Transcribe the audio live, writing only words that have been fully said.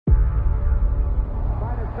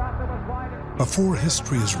Before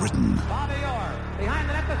history is written,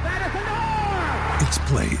 it's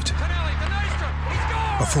played.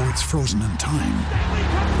 Before it's frozen in time,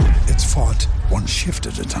 it's fought one shift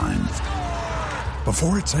at a time.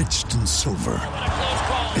 Before it's etched in silver,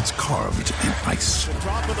 it's carved in ice.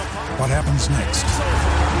 What happens next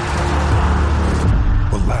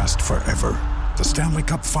will last forever. The Stanley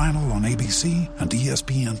Cup Final on ABC and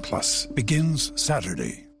ESPN Plus begins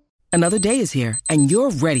Saturday. Another day is here, and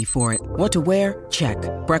you're ready for it. What to wear? Check.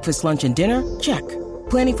 Breakfast, lunch, and dinner? Check.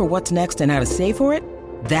 Planning for what's next and how to save for it?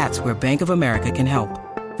 That's where Bank of America can help.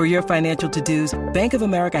 For your financial to-dos, Bank of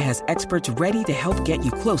America has experts ready to help get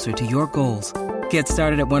you closer to your goals. Get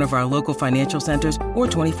started at one of our local financial centers or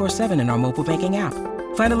 24/7 in our mobile banking app.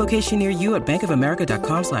 Find a location near you at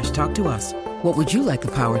bankofamerica.com/talktous. What would you like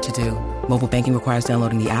the power to do? Mobile banking requires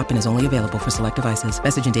downloading the app and is only available for select devices.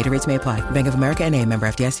 Message and data rates may apply. Bank of America N.A., member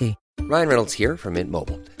FDIC. Ryan Reynolds here from Mint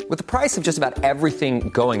Mobile. With the price of just about everything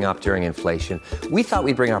going up during inflation, we thought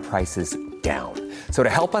we'd bring our prices down. So to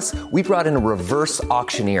help us, we brought in a reverse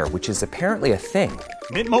auctioneer, which is apparently a thing.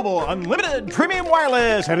 Mint Mobile Unlimited Premium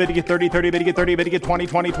Wireless. How to get 30, 30, bit to get 30, bit to get 20,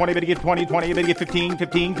 20, 20, bit to get 20, 20, bit to get 15,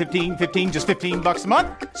 15, 15, 15, just $15 a month?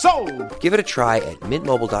 Sold! Give it a try at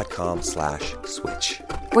mintmobile.com/switch.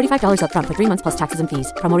 $45 up front for 3 months plus taxes and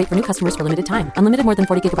fees. Promo rate for new customers for limited time. Unlimited more than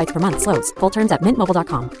 40 gigabytes per month. Slows full terms at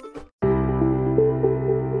mintmobile.com.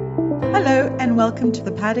 Hello and welcome to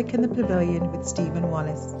the Paddock and the Pavilion with Stephen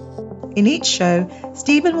Wallace. In each show,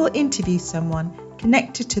 Stephen will interview someone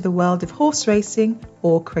connected to the world of horse racing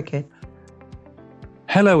or cricket.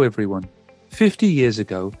 Hello everyone. 50 years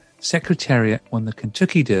ago, Secretariat won the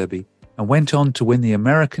Kentucky Derby and went on to win the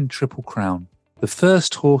American Triple Crown, the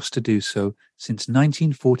first horse to do so since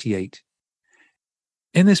 1948.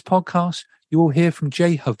 In this podcast, you will hear from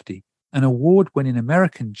Jay Hovdey, an award-winning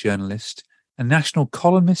American journalist and national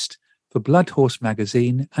columnist for Blood Horse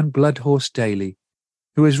Magazine and Blood Horse Daily,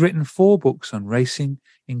 who has written 4 books on racing,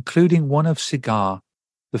 including one of Cigar,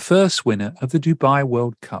 the first winner of the Dubai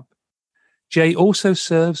World Cup. Jay also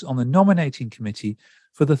serves on the nominating committee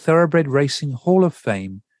for the Thoroughbred Racing Hall of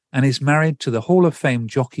Fame and is married to the Hall of Fame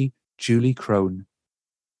jockey Julie Crone.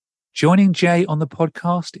 Joining Jay on the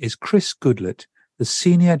podcast is Chris Goodlett, the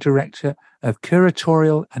Senior Director of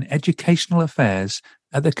Curatorial and Educational Affairs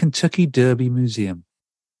at the Kentucky Derby Museum.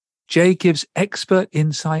 Jay gives expert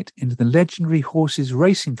insight into the legendary horse's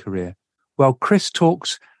racing career, while Chris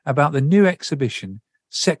talks about the new exhibition,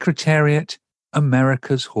 Secretariat,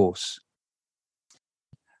 America's Horse.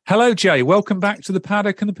 Hello, Jay. Welcome back to the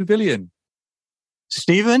Paddock and the Pavilion.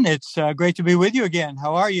 Stephen, it's great to be with you again.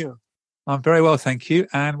 How are you? I'm very well, thank you.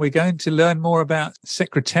 And we're going to learn more about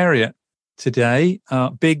Secretariat today.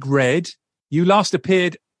 Big Red. You last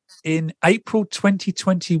appeared in April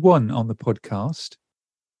 2021 on the podcast.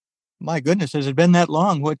 My goodness, has it been that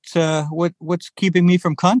long? What's keeping me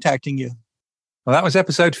from contacting you? Well, that was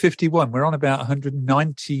episode 51. We're on about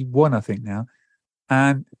 191, I think, now.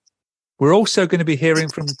 And we're also going to be hearing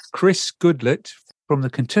from Chris Goodlett from the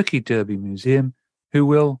Kentucky Derby Museum, who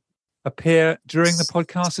will appear during the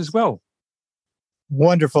podcast as well.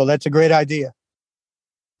 Wonderful. That's a great idea.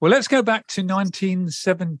 Well, let's go back to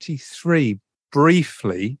 1973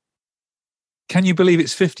 briefly. Can you believe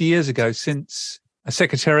it's 50 years ago since a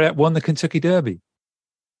Secretariat won the Kentucky Derby?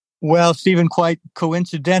 Well, Stephen, quite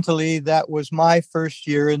coincidentally, that was my first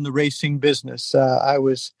year in the racing business. I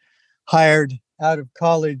was hired out of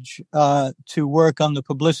college to work on the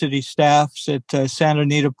publicity staffs at Santa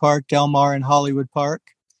Anita Park, Del Mar, and Hollywood Park.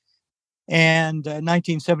 And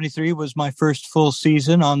 1973 was my first full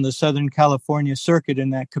season on the Southern California circuit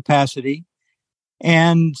in that capacity.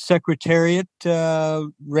 And Secretariat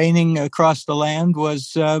reigning across the land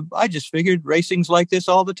was, I just figured racing's like this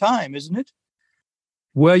all the time, isn't it?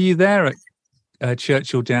 Were you there at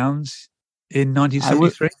Churchill Downs in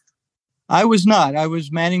 1973? I was not. I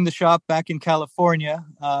was manning the shop back in California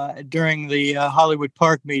during the Hollywood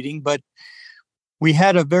Park meeting, but we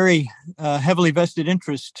had a very heavily vested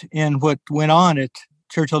interest in what went on at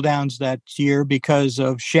Churchill Downs that year because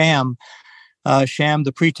of Sham,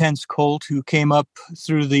 the pretense colt who came up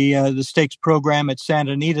through the stakes program at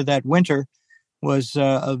Santa Anita that winter, was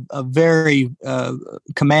a very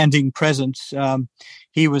commanding presence.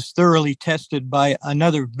 He was thoroughly tested by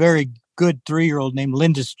another very good 3-year-old named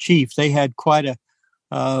Linda's Chief. They had quite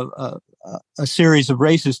a series of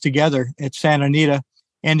races together at Santa Anita,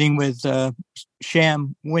 ending with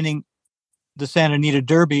Sham winning the Santa Anita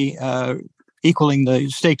Derby, equaling the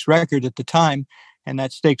stakes record at the time. And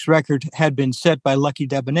that stakes record had been set by Lucky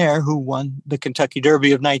Debonair, who won the Kentucky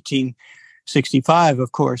Derby of 1965,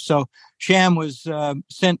 of course. So Sham was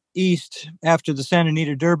sent east after the Santa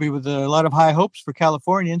Anita Derby with a lot of high hopes for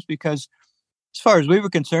Californians because, as far as we were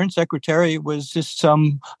concerned, Secretariat was just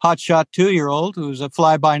some hotshot 2-year-old who was a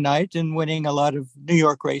fly-by-night and winning a lot of New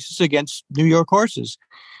York races against New York horses.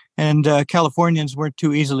 And Californians weren't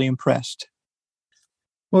too easily impressed.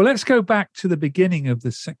 Well, let's go back to the beginning of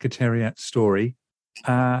the Secretariat story.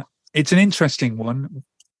 It's an interesting one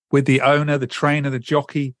with the owner, the trainer, the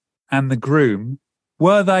jockey, and the groom.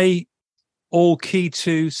 Were they all key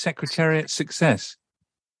to Secretariat's success?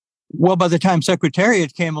 Well, by the time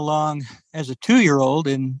Secretariat came along as a 2-year-old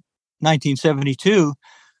in 1972,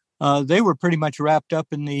 they were pretty much wrapped up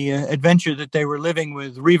in the adventure that they were living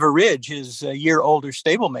with Reva Ridge, his year-older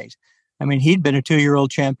stablemate. I mean, he'd been a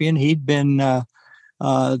 2-year-old champion. He'd been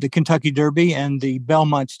the Kentucky Derby and the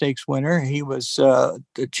Belmont Stakes winner. He was the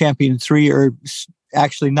champion or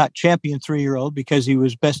actually not champion 3-year-old because he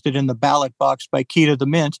was bested in the ballot box by Keita the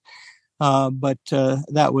Mint. But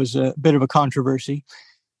that was a bit of a controversy.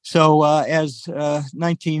 So as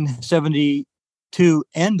 1972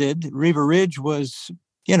 ended, Reva Ridge was,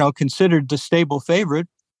 considered the stable favorite.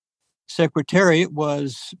 Secretariat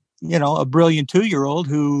was, a brilliant 2-year-old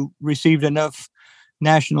who received enough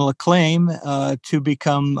national acclaim to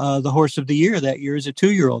become the horse of the year that year as a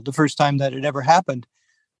 2-year-old, the first time that had ever happened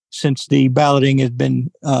since the balloting had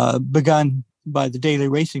been begun by the Daily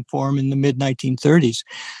Racing Form in the mid-1930s.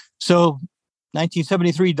 So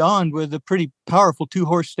 1973 dawned with a pretty powerful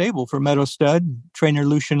 2-horse stable for Meadow Stud, trainer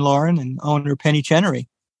Lucien Lauren, and owner Penny Chenery.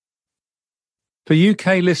 For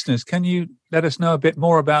UK listeners, can you let us know a bit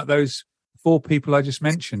more about those 4 people I just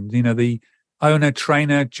mentioned? The owner,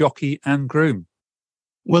 trainer, jockey, and groom.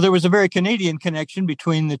 Well, there was a very Canadian connection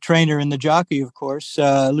between the trainer and the jockey, of course,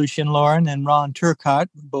 Lucien Lauren and Ron Turcotte,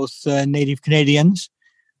 both native Canadians.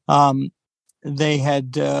 They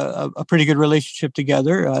had a pretty good relationship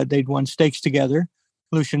together. They'd won stakes together.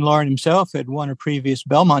 Lucien Lauren himself had won a previous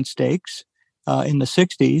Belmont Stakes in the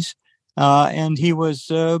 60s. And he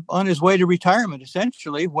was on his way to retirement,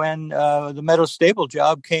 essentially, when the Meadow Stable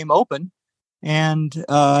job came open. And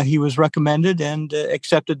he was recommended and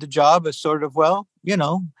accepted the job as sort of,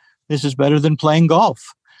 this is better than playing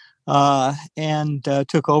golf. And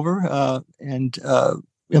took over and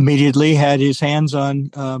immediately had his hands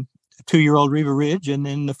on 2-year-old Reva Ridge, and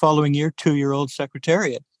then the following year, 2-year-old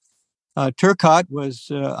Secretariat. Turcotte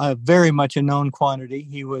was very much a known quantity.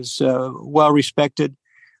 He was well-respected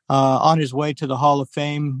on his way to the Hall of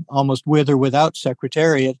Fame, almost with or without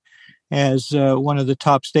Secretariat, as one of the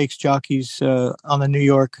top stakes jockeys on the New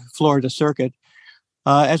York, Florida circuit.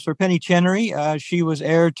 As for Penny Chenery, she was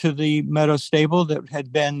heir to the Meadow stable that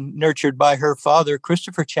had been nurtured by her father,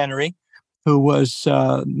 Christopher Chenery, who was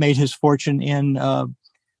made his fortune in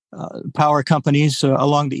power companies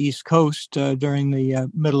along the East Coast during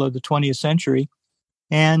the middle of the 20th century.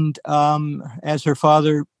 And as her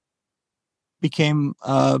father became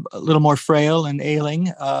a little more frail and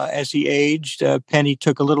ailing as he aged, Penny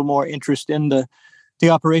took a little more interest in the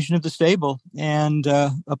operation of the stable. And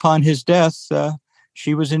upon his death,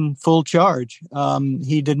 she was in full charge.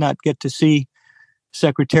 He did not get to see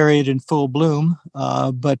Secretariat in full bloom,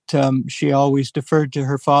 but she always deferred to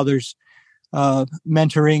her father's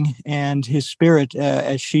mentoring and his spirit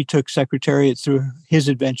as she took Secretariat through his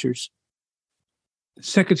adventures.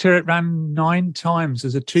 Secretariat ran 9 times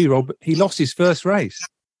as a 2-year-old, but he lost his first race.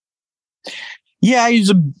 Yeah, he's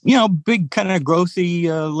a big kind of growthy,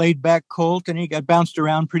 laid-back colt, and he got bounced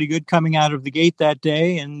around pretty good coming out of the gate that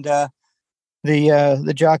day. And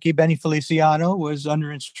the jockey Benny Feliciano was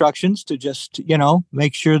under instructions to just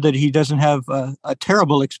make sure that he doesn't have a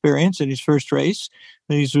terrible experience in his first race.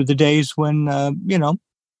 These were the days when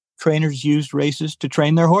trainers used races to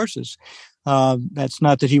train their horses. That's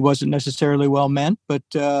not that he wasn't necessarily well meant, but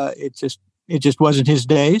it just wasn't his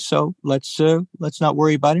day. So let's not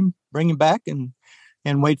worry about him. Bring him back and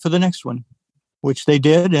wait for the next one, which they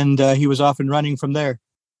did, and he was off and running from there.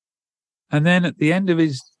 And then at the end of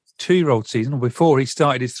his 2-year-old season, or before he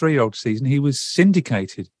started his 3-year-old season, he was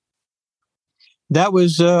syndicated. That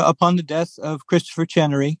was upon the death of Christopher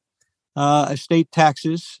Chenery. Estate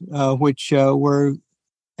taxes, which were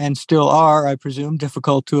and still are, I presume,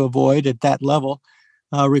 difficult to avoid at that level,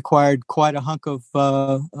 required quite a hunk of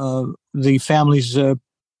the family's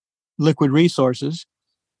liquid resources.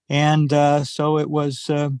 And so it was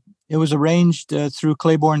arranged through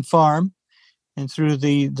Claiborne Farm and through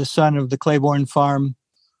the son of the Claiborne Farm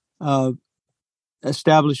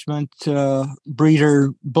establishment, breeder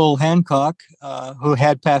Bull Hancock, who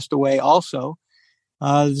had passed away also.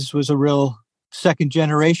 This was a real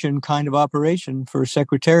second-generation kind of operation for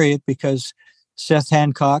Secretariat because Seth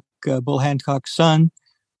Hancock, Bull Hancock's son,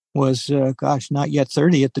 was, not yet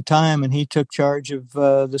 30 at the time, and he took charge of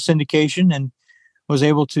the syndication and was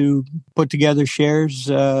able to put together shares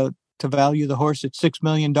to value the horse at $6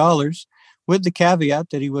 million, with the caveat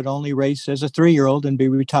that he would only race as a 3-year-old and be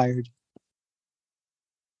retired.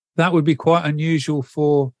 That would be quite unusual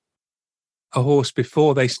for a horse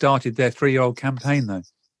before they started their 3-year-old campaign, though.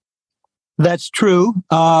 That's true.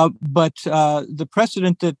 But the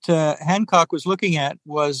precedent that Hancock was looking at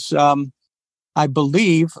was, I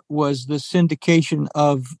believe, was the syndication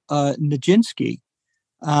of Nijinsky.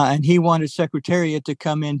 And he wanted Secretariat to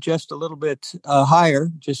come in just a little bit higher,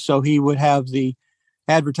 just so he would have the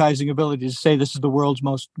advertising ability to say this is the world's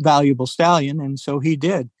most valuable stallion. And so he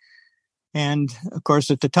did. And of course,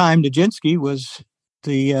 at the time, Nijinsky was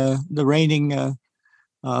the reigning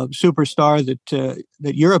superstar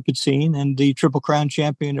that Europe had seen, and the Triple Crown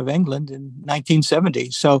champion of England in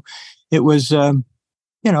 1970. So it was,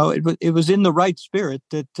 it was in the right spirit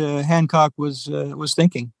that Hancock was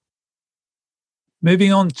thinking.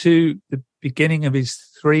 Moving on to the beginning of his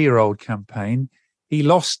 3-year-old campaign, he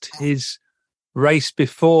lost his race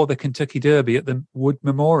before the Kentucky Derby at the Wood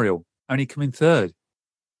Memorial, only coming third.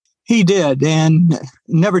 He did, and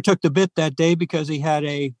never took the bit that day because he had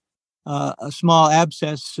a small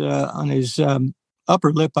abscess on his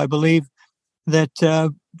upper lip, I believe,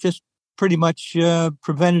 that just pretty much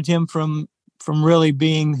prevented him from really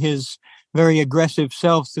being his very aggressive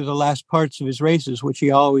self through the last parts of his races, which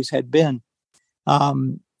he always had been.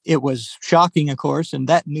 It was shocking, of course, and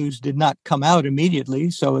that news did not come out immediately.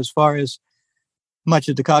 So as far as much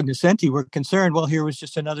of the cognoscenti were concerned, well, here was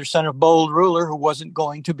just another son of Bold Ruler who wasn't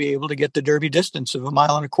going to be able to get the Derby distance of 1.25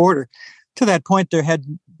 miles. To that point,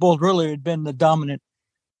 Bold Ruler had been the dominant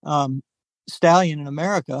stallion in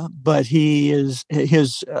America, but his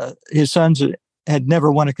sons had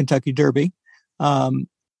never won a Kentucky Derby,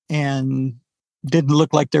 and didn't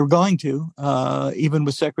look like they were going to, even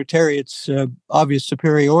with Secretariat's obvious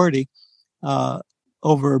superiority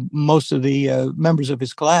over most of the members of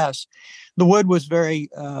his class. The Wood was very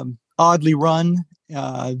oddly run.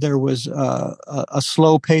 There was a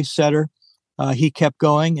slow pace setter. He kept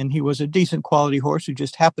going, and he was a decent quality horse who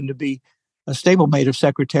just happened to be a stablemate of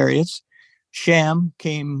Secretariat's. Sham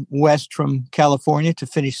came west from California to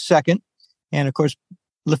finish second. And of course,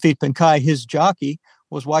 Lafitte Penkai, his jockey,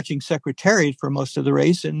 was watching Secretariat for most of the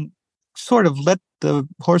race and sort of let the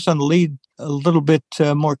horse on the lead a little bit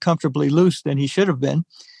more comfortably loose than he should have been.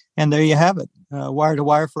 And there you have it, wire to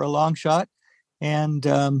wire for a long shot, and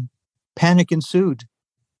panic ensued.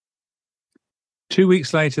 2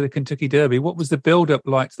 weeks later, the Kentucky Derby. What was the build-up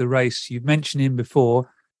like to the race? You've mentioned him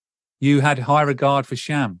before. You had high regard for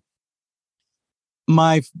Sham.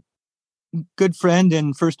 My good friend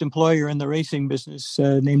and first employer in the racing business,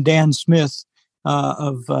 named Dan Smith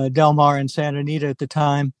of Del Mar and Santa Anita at the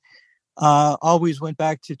time, always went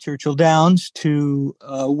back to Churchill Downs to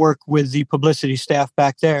work with the publicity staff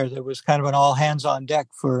back there. There was kind of an all hands on deck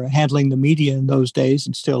for handling the media in those days,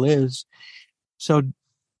 and still is. So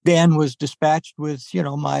Dan was dispatched with,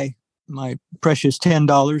 my precious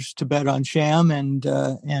 $10 to bet on Sham and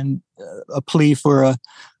a plea for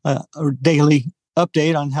a daily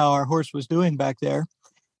update on how our horse was doing back there.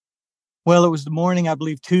 Well, it was the morning, I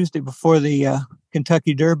believe Tuesday before the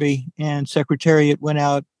Kentucky Derby, and Secretariat went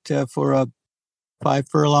out for a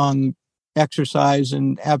 5-furlong exercise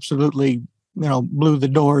and absolutely, blew the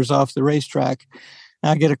doors off the racetrack.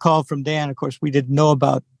 And I get a call from Dan. Of course, we didn't know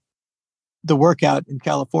about the workout in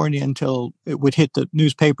California until it would hit the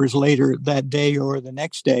newspapers later that day or the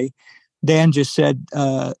next day. Dan just said,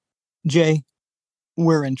 Jay,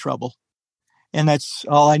 we're in trouble. And that's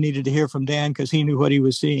all I needed to hear from Dan, because he knew what he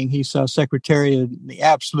was seeing. He saw Secretariat in the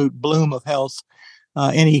absolute bloom of health.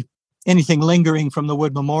 Anything lingering from the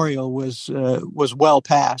Wood Memorial was well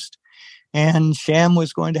past. And Sham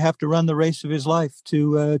was going to have to run the race of his life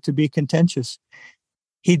to be contentious.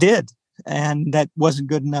 He did, and that wasn't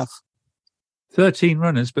good enough. 13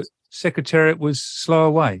 runners, but Secretariat was slow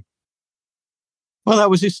away. Well, that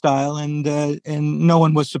was his style, and no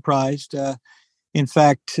one was surprised. In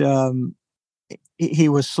fact, he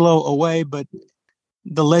was slow away, but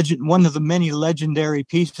one of the many legendary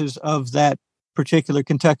pieces of that particular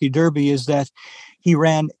Kentucky Derby is that he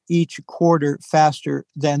ran each quarter faster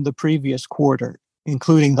than the previous quarter,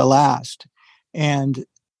 including the last, and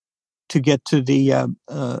to get to the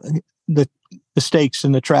stakes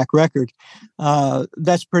in the track record.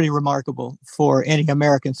 That's pretty remarkable for any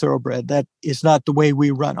American thoroughbred. That is not the way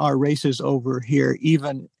we run our races over here,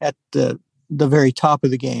 even at the very top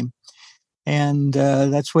of the game. And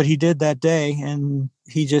that's what he did that day. And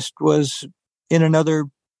he just was in another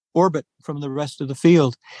orbit from the rest of the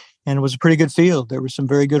field. And it was a pretty good field. There were some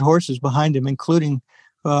very good horses behind him, including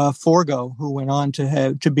Forgo, who went on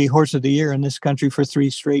to be Horse of the Year in this country for 3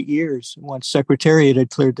 straight years once Secretariat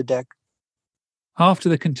had cleared the deck. After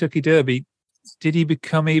the Kentucky Derby, did he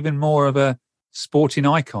become even more of a sporting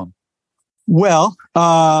icon? Well,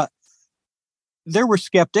 there were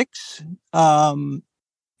skeptics.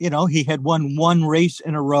 He had won 1 race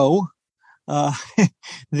in a row. The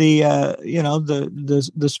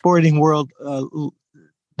sporting world,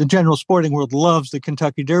 the general sporting world loves the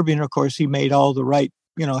Kentucky Derby, and of course he made all the right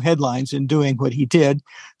headlines in doing what he did,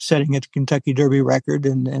 setting a Kentucky Derby record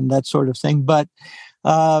and that sort of thing. But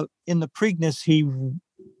in the Preakness, he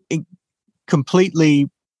completely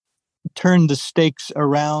turned the stakes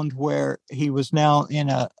around, where he was now in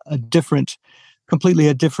a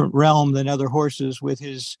completely different realm than other horses, with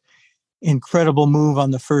his incredible move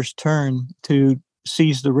on the first turn to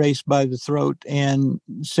seize the race by the throat and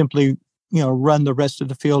simply, run the rest of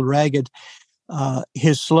the field ragged.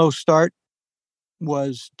 His slow start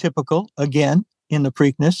was typical again in the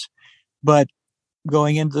Preakness, but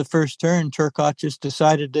going into the first turn, Turcotte just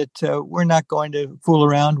decided that we're not going to fool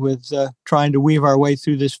around with trying to weave our way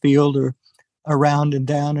through this field or around and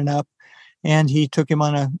down and up. And he took him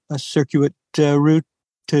on a circuit route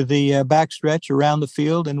to the backstretch around the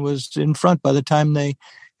field and was in front by the time they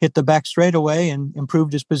hit the back straightaway and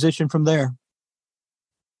improved his position from there.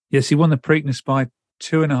 Yes, he won the Preakness by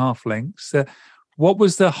 2.5 lengths. What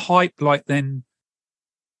was the hype like then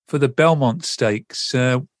for the Belmont Stakes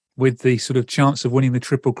with the sort of chance of winning the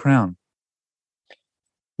Triple Crown?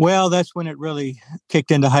 Well, that's when it really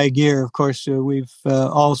kicked into high gear. Of course, we've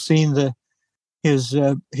all seen his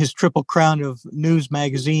Triple Crown of news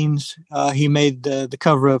magazines. He made the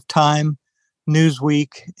cover of Time,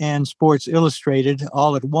 Newsweek, and Sports Illustrated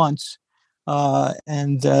all at once.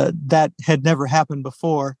 And that had never happened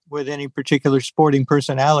before with any particular sporting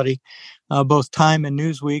personality. Both Time and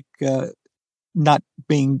Newsweek, not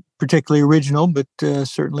being particularly original, but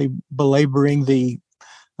certainly belaboring the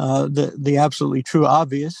absolutely true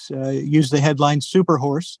obvious, used the headline Super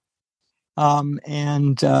Horse.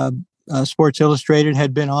 And Sports Illustrated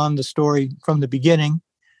had been on the story from the beginning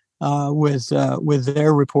with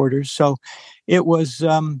their reporters. So it was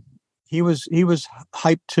he was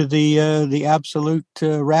hyped to the absolute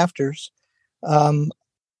rafters.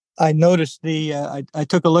 I noticed I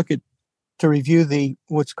took a look to review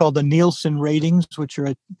what's called the Nielsen ratings, which are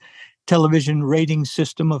a television rating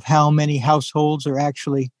system of how many households are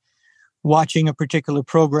actually watching a particular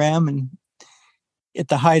program. And at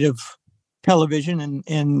the height of television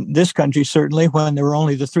in this country, certainly when there were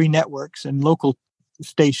only the 3 networks and local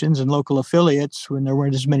stations and local affiliates, when there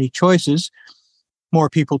weren't as many choices, more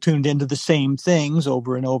people tuned into the same things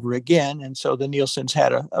over and over again. And so the Nielsen's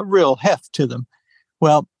had a real heft to them.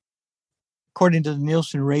 Well, according to the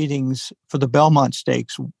Nielsen ratings for the Belmont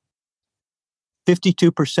Stakes,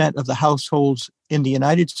 52% of the households in the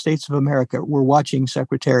United States of America were watching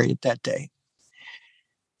Secretariat that day.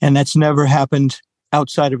 And that's never happened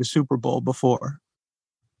outside of a Super Bowl before.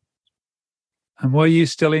 And were you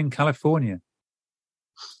still in California?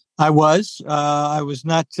 I was. I was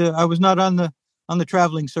not on the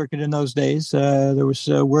traveling circuit in those days. There was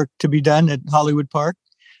work to be done at Hollywood Park.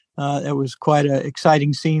 It was quite an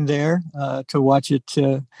exciting scene there to watch it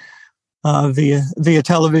via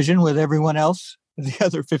television with everyone else, the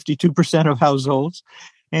other 52% of households,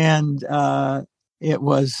 and it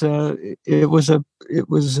was a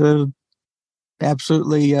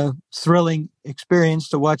absolutely thrilling experience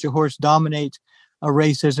to watch a horse dominate a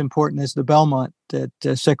race as important as the Belmont that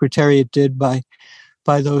Secretariat did by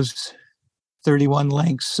those 31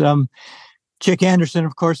 lengths. Chick Anderson,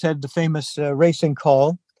 of course, had the famous racing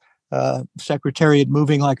call. Secretariat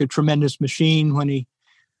moving like a tremendous machine when he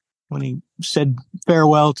said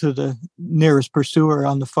farewell to the nearest pursuer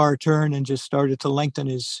on the far turn and just started to lengthen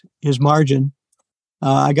his margin.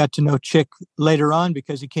 I got to know Chick later on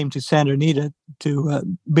because he came to Santa Anita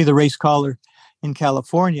to be the race caller in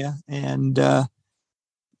California, and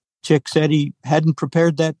Chick said he hadn't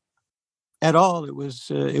prepared that at all. It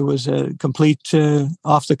was a complete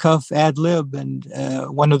off the cuff ad lib, and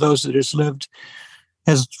one of those that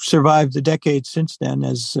has survived the decades since then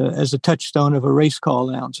as a touchstone of a race call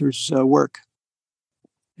announcer's work.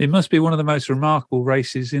 It must be one of the most remarkable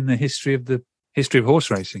races in the history of horse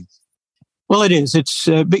racing. Well, it is. It's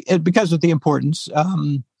because of the importance.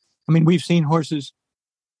 We've seen horses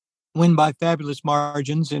win by fabulous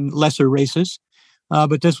margins in lesser races,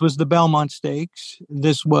 but this was the Belmont Stakes.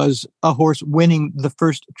 This was a horse winning the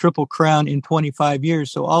first Triple Crown in 25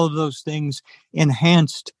 years. So all of those things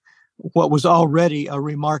enhanced what was already a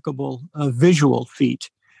remarkable visual feat.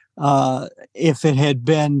 If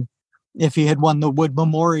he had won the Wood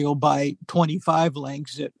Memorial by 25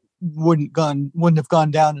 lengths, it wouldn't have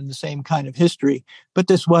gone down in the same kind of history. But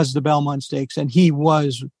this was the Belmont Stakes, and he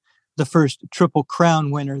was the first Triple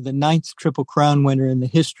Crown winner, the 9th Triple Crown winner in the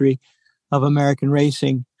history of American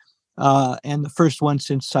racing, and the first one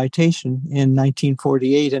since Citation in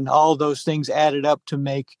 1948. And all those things added up to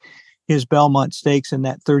make his Belmont Stakes and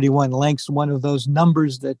that 31 lengths one of those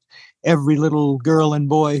numbers that every little girl and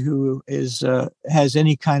boy who has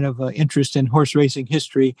any kind of interest in horse racing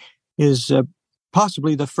history is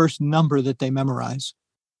possibly the first number that they memorize.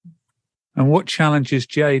 And what challenges,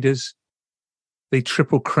 Jay, does the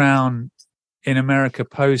Triple Crown in America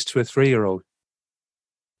pose to a 3-year-old?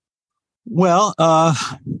 Well,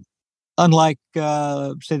 unlike,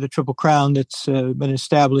 say, the Triple Crown that's been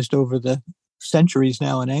established over the centuries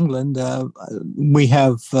now in England, we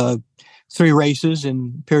have 3 races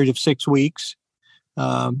in a period of 6 weeks,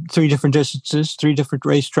 3 different distances, 3 different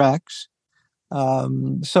racetracks.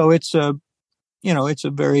 So it's a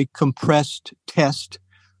very compressed test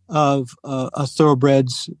of a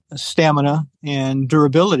thoroughbred's stamina and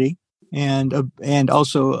durability, and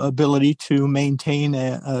also ability to maintain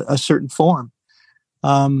a certain form.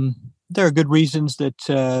 There are good reasons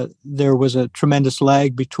that there was a tremendous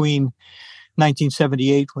lag between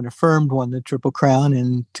 1978 when Affirmed won the Triple Crown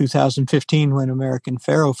and 2015 when American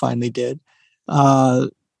Pharoah finally did.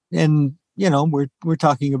 And we're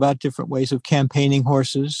talking about different ways of campaigning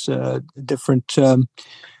horses, different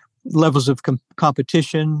levels of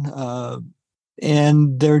competition,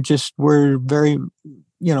 and there just were very,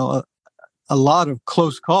 a lot of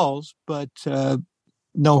close calls, but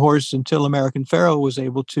no horse until American Pharoah was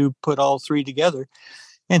able to put all 3 together.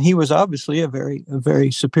 And he was obviously a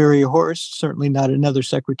very superior horse, certainly not another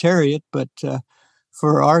Secretariat, but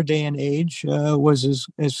for our day and age was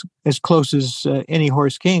as close as any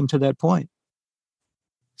horse came to that point.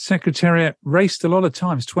 Secretariat raced a lot of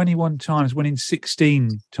times, 21 times, winning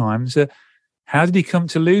 16 times. How did he come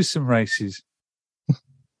to lose some races?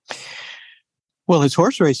 Well, it's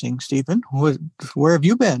horse racing, Stephen. Where have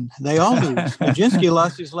you been? They all lose. Majinski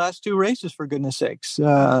lost his last 2 races, for goodness sakes,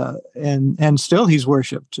 and still he's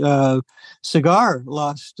worshipped. Cigar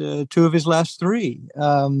lost 2 of his last 3.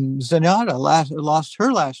 Zenyatta lost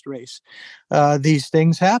her last race. These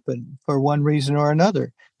things happen for one reason or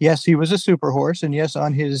another. Yes, he was a super horse, and yes,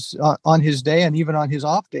 on his day and even on his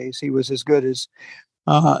off days, he was as good as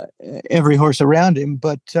every horse around him.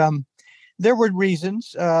 But there were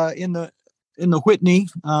reasons in the Whitney,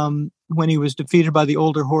 when he was defeated by the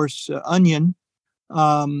older horse Onion,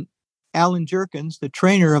 Alan Jerkins, the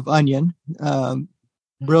trainer of Onion,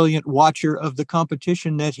 brilliant watcher of the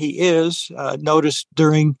competition that he is, noticed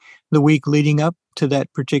during the week leading up to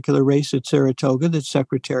that particular race at Saratoga that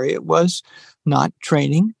Secretariat was not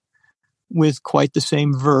training with quite the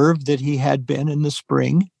same verve that he had been in the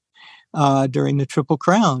spring during the Triple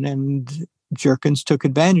Crown. And Jerkins took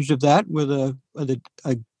advantage of that with a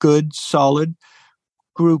good, solid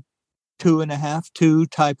Group 2.5, 2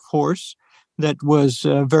 type horse that was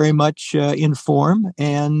very much in form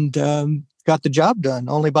and got the job done,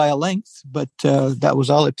 only by a length, but that was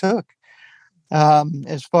all it took.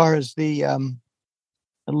 As far as the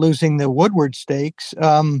losing the Woodward Stakes,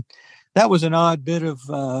 that was an odd bit of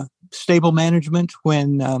stable management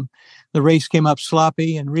when the race came up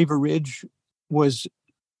sloppy, and Reaver Ridge was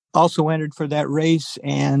also entered for that race,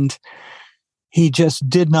 and he just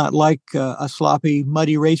did not like a sloppy,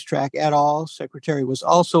 muddy racetrack at all. Secretary was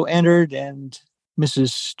also entered, and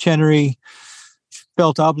Mrs. Chenery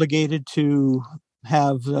felt obligated to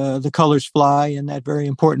have the colors fly in that very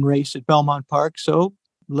important race at Belmont Park. So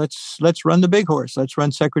let's run the big horse. Let's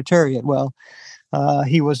run Secretariat. Well,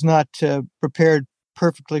 he was not prepared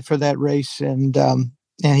perfectly for that race, and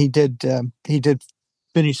he did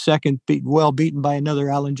finished second, beaten by another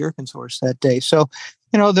Alan Jerkins horse that day. So,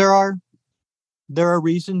 there are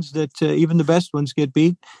reasons that even the best ones get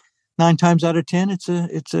beat. 9 times out of 10, it's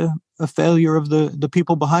a failure of the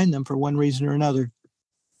people behind them for one reason or another.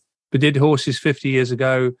 But did horses 50 years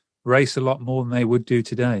ago race a lot more than they would do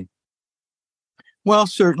today? Well,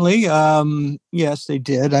 certainly, yes, they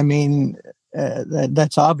did. I mean,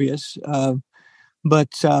 that's obvious, but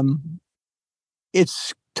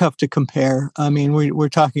it's tough to compare. I mean, we're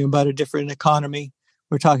talking about a different economy.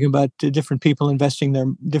 We're talking about different kinds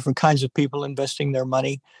of people investing their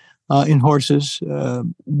money in horses.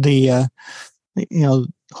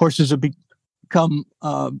 Horses have become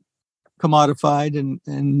commodified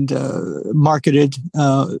and marketed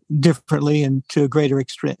differently and to a greater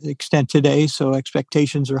extent today. So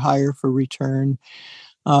expectations are higher for return.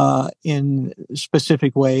 in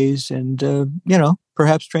specific ways. And,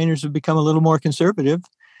 perhaps trainers have become a little more conservative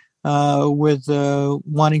with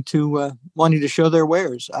wanting to show their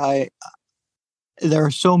wares. There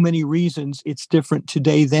are so many reasons it's different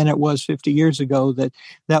today than it was 50 years ago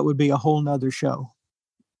that would be a whole nother show.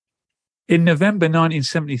 In November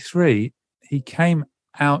 1973, he came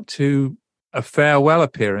out to a farewell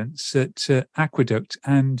appearance at Aqueduct,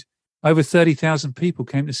 and over 30,000 people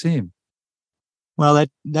came to see him. Well,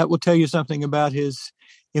 that will tell you something about his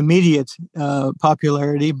immediate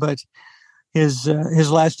popularity, but his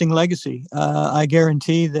lasting legacy. I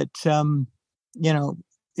guarantee that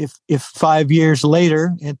if 5 years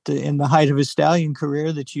later, in the height of his stallion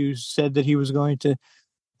career, that you said that he was going to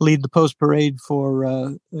lead the post parade for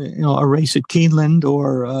a race at Keeneland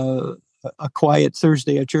or a quiet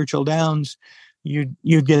Thursday at Churchill Downs,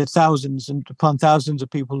 you'd get thousands and upon thousands of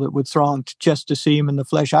people that would throng just to see him in the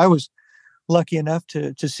flesh. I was lucky enough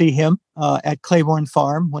to see him at Claiborne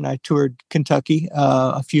Farm when I toured Kentucky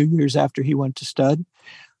a few years after he went to stud,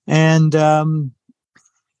 and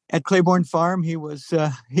at Claiborne Farm he was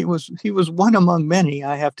one among many,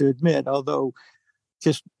 I have to admit. Although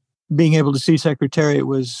just being able to see Secretariat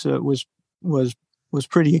was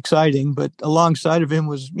pretty exciting. But alongside of him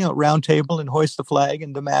was Round Table and Hoist the Flag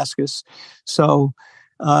in Damascus, so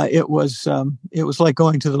it was like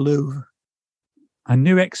going to the Louvre. A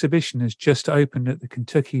new exhibition has just opened at the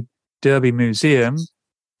Kentucky Derby Museum,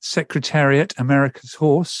 Secretariat, America's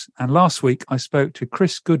Horse, and last week I spoke to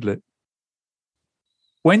Chris Goodlett.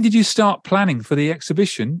 When did you start planning for the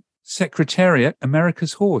exhibition, Secretariat,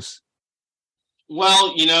 America's Horse?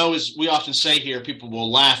 Well, as we often say here, people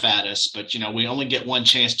will laugh at us, but, we only get one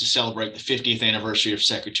chance to celebrate the 50th anniversary of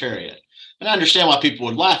Secretariat. And I understand why people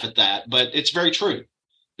would laugh at that, but it's very true.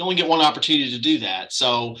 You only get one opportunity to do that.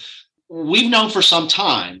 So we've known for some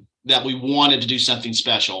time that we wanted to do something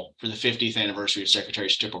special for the 50th anniversary of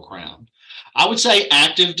Secretariat's Triple Crown. I would say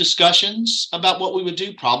active discussions about what we would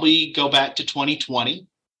do probably go back to 2020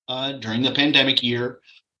 during the pandemic year.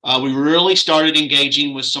 We really started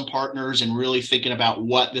engaging with some partners and really thinking about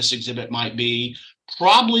what this exhibit might be,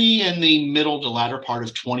 probably in the middle to latter part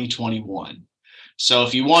of 2021. So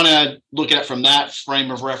if you want to look at it from that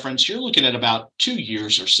frame of reference, you're looking at about 2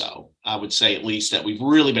 years or so, I would say at least, that we've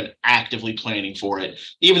really been actively planning for it,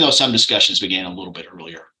 even though some discussions began a little bit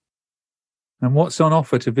earlier. And what's on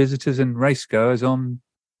offer to visitors and racegoers on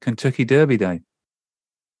Kentucky Derby Day?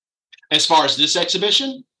 As far as this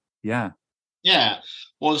exhibition? Yeah.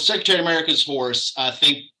 Well, the Secretariat America's Horse, I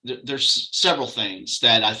think there's several things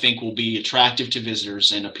that I think will be attractive to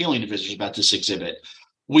visitors and appealing to visitors about this exhibit.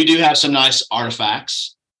 We do have some nice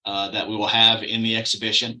artifacts that we will have in the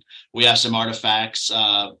exhibition. We have some artifacts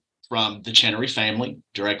from the Chenery family,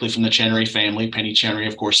 directly from the Chenery family. Penny Chenery,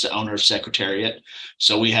 of course, the owner of Secretariat.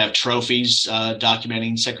 So we have trophies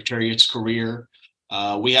documenting Secretariat's career.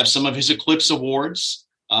 We have some of his Eclipse Awards,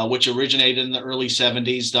 which originated in the early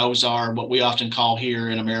 70s. Those are what we often call here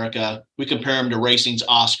in America, we compare them to racing's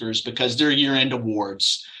Oscars because they're year-end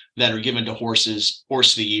awards that are given to horses,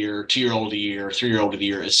 Horse of the Year, 2-year-old of the Year, 3-year-old of the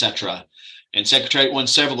Year, etc. And Secretariat won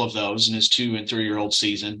several of those in his 2- and 3-year-old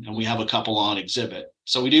season, and we have a couple on exhibit.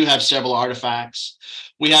 So we do have several artifacts.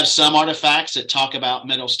 We have some artifacts that talk about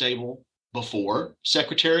Meadow Stable before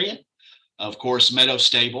Secretariat. Of course, Meadow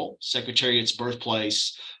Stable, Secretariat's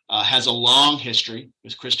birthplace, has a long history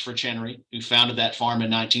with Christopher Chenery, who founded that farm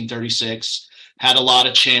in 1936, had a lot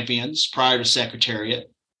of champions prior to Secretariat.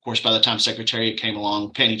 Of course, by the time Secretariat came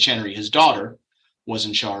along, Penny Chenery, his daughter, was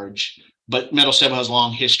in charge. But Meadow Stable has a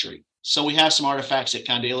long history. So we have some artifacts that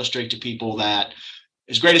kind of illustrate to people that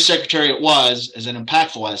as great as Secretariat was, as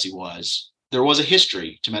impactful as he was, there was a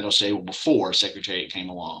history to Meadow Stable before Secretariat came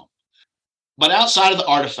along. But outside of the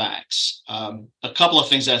artifacts, a couple of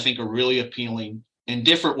things that I think are really appealing in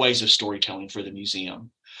different ways of storytelling for the museum.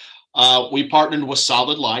 We partnered with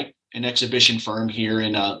Solid Light, an exhibition firm here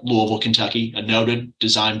in Louisville, Kentucky, a noted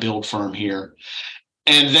design build firm here.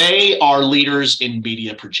 And they are leaders in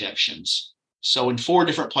media projections. So in 4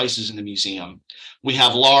 different places in the museum, we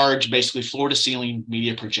have large, basically floor-to-ceiling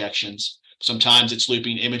media projections. Sometimes it's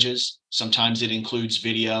looping images. Sometimes it includes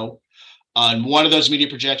video. On one of those media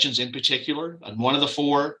projections in particular, on one of the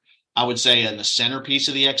 4, I would say in the centerpiece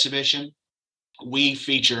of the exhibition, we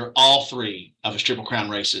feature all 3 of his Triple Crown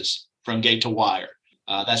races from gate to wire.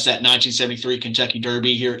 That's that 1973 Kentucky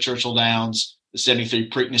Derby here at Churchill Downs, the 73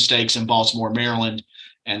 Preakness Stakes in Baltimore, Maryland,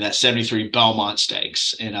 and that 73 Belmont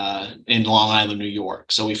Stakes in Long Island, New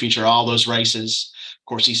York. So we feature all those races. Of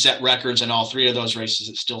course, he set records in all 3 of those races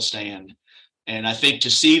that still stand. And I think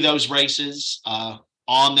to see those races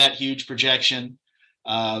on that huge projection,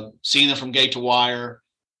 seeing them from gate to wire,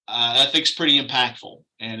 I think is pretty impactful.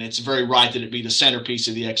 And it's very right that it be the centerpiece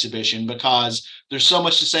of the exhibition, because there's so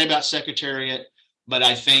much to say about Secretariat, but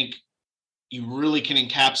I think you really can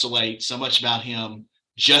encapsulate so much about him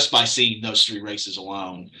just by seeing those 3 races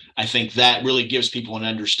alone. I think that really gives people an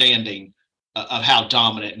understanding of how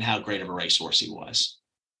dominant and how great of a racehorse he was.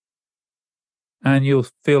 And you'll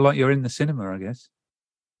feel like you're in the cinema, I guess.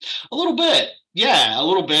 A little bit. Yeah, a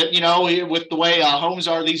little bit. With the way homes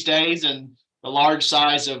are these days and the large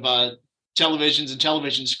size of televisions and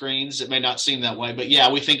television screens, it may not seem that way. But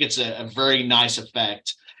yeah, we think it's a very nice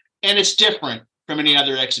effect. And it's different from any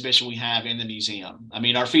other exhibition we have in the museum. I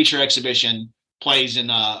mean, our feature exhibition plays in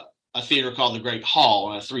a theater called the Great Hall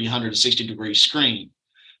on a 360-degree screen.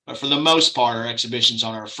 But for the most part, our exhibitions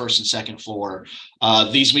on our first and second floor,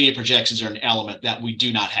 these media projections are an element that we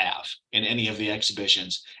do not have in any of the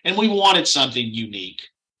exhibitions. And we wanted something unique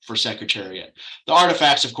for Secretariat. The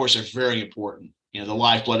artifacts, of course, are very important. The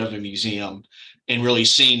lifeblood of a museum, and really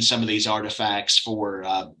seeing some of these artifacts for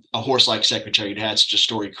a horse like Secretariat had such a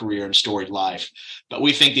storied career and storied life. But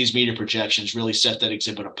we think these media projections really set that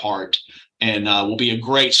exhibit apart and will be a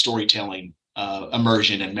great storytelling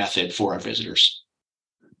immersion and method for our visitors.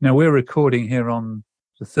 Now, we're recording here on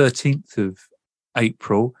the 13th of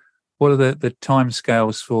April. What are the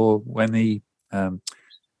timescales for when the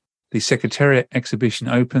Secretariat exhibition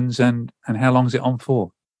opens, and how long is it on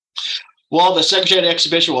for? Well, the Secretariat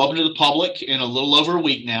exhibition will open to the public in a little over a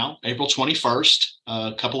week now, April 21st,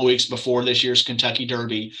 a couple of weeks before this year's Kentucky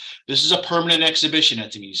Derby. This is a permanent exhibition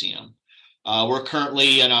at the museum. We're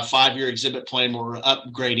currently in a 5-year exhibit plan where we're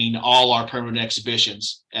upgrading all our permanent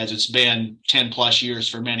exhibitions, as it's been 10 plus years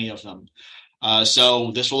for many of them.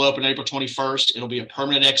 So this will open April 21st. It'll be a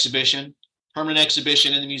permanent exhibition. Permanent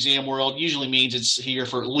exhibition in the museum world usually means it's here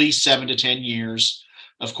for at least 7 to 10 years.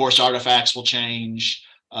 Of course, artifacts will change.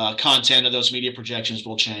 Content of those media projections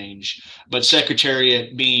will change. But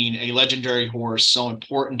Secretariat, being a legendary horse, so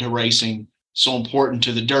important to racing, so important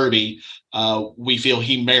to the Derby, we feel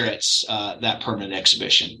he merits that permanent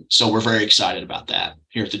exhibition. So we're very excited about that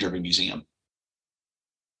here at the Derby Museum.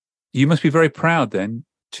 You must be very proud then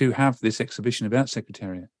to have this exhibition about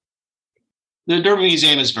Secretariat. The Derby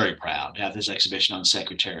Museum is very proud to have this exhibition on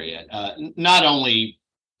Secretariat, not only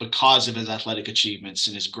because of his athletic achievements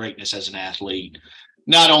and his greatness as an athlete,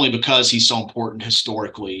 not only because he's so important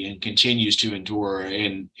historically and continues to endure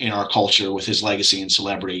in our culture with his legacy and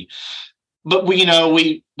celebrity, but we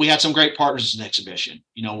had some great partners in the exhibition.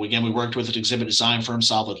 Again, we worked with an exhibit design firm,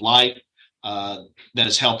 Solid Light, that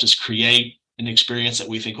has helped us create an experience that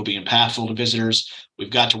we think will be impactful to visitors.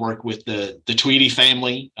 We've got to work with the Tweedy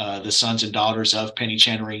family, the sons and daughters of Penny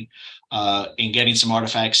Chenery, in getting some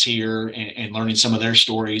artifacts here and learning some of their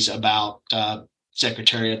stories about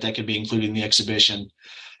Secretariat that could be included in the exhibition.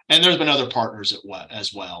 And there's been other partners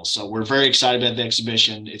as well. So we're very excited about the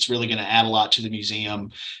exhibition. It's really going to add a lot to the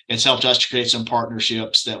museum. It's helped us to create some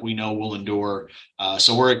partnerships that we know will endure.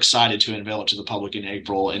 So we're excited to unveil it to the public in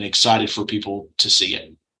April and excited for people to see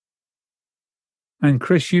it. And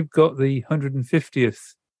Chris, you've got the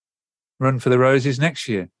 150th Run for the Roses next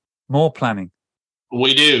year. More planning.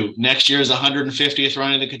 We do. Next year is the 150th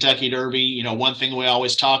run of the Kentucky Derby. One thing we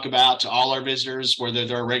always talk about to all our visitors, whether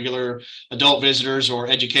they're regular adult visitors or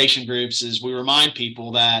education groups, is we remind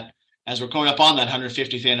people that as we're coming up on that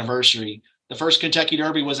 150th anniversary, the first Kentucky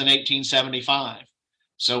Derby was in 1875.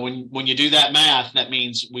 So when you do that math, that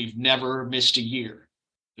means we've never missed a year.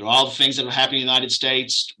 There are all the things that have happened in the United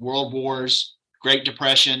States, world wars, Great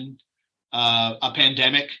Depression, a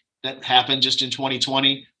pandemic that happened just in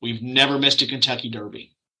 2020. We've never missed a Kentucky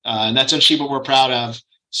Derby. And that's an achievement we're proud of.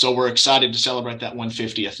 So we're excited to celebrate that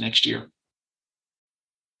 150th next year.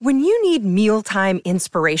 When you need mealtime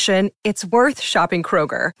inspiration, it's worth shopping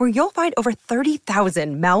Kroger, where you'll find over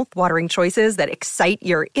 30,000 mouth-watering choices that excite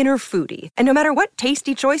your inner foodie. And no matter what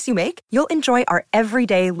tasty choice you make, you'll enjoy our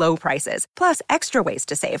everyday low prices, plus extra ways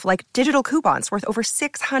to save, like digital coupons worth over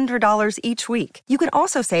 $600 each week. You can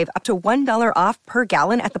also save up to $1 off per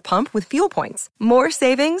gallon at the pump with fuel points. More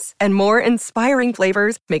savings and more inspiring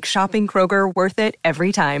flavors make shopping Kroger worth it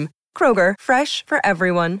every time. Kroger, fresh for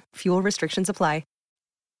everyone. Fuel restrictions apply.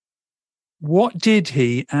 What did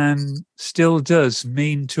he and still does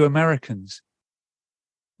mean to Americans?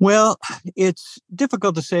 Well, it's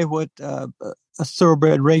difficult to say what a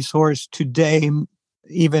thoroughbred racehorse today,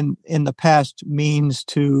 even in the past, means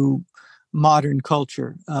to modern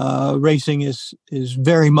culture. Racing is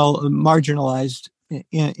very marginalized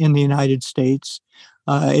in the United States.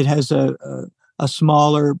 It has a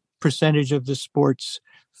smaller percentage of the sport's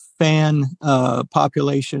fan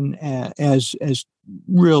population as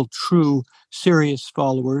real, true, serious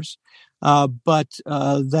followers. but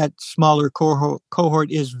that smaller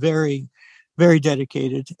cohort is very, very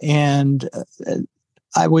dedicated. And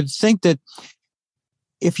I would think that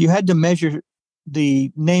if you had to measure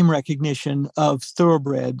the name recognition of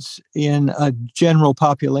thoroughbreds in a general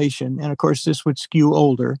population, and of course this would skew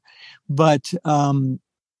older, but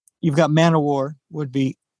you've got Man o' War would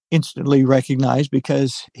be instantly recognized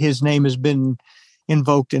because his name has been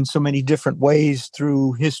invoked in so many different ways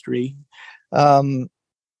through history.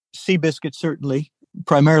 Seabiscuit, certainly,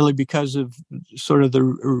 primarily because of sort of the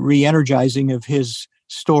re-energizing of his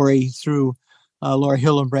story through Laura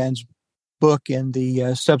Hillenbrand's book and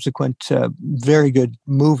the subsequent very good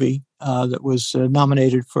movie that was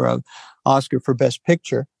nominated for an Oscar for Best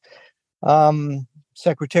Picture.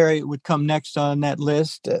 Secretariat would come next on that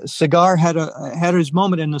list. Cigar had his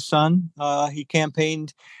moment in the sun. He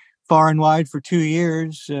campaigned far and wide for 2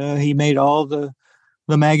 years. He made all the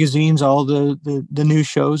magazines, all the news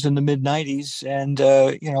shows in the mid '90s, and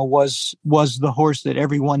was the horse that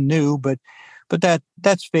everyone knew. But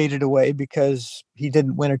that's faded away because he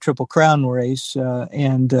didn't win a Triple Crown race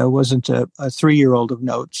and wasn't a 3-year-old of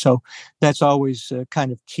note. So that's always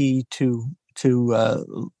kind of key to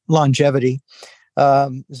longevity.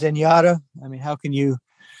 Zenyatta, I mean, how can you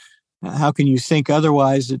think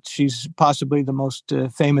otherwise that she's possibly the most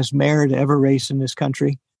famous mare to ever race in this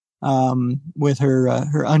country, with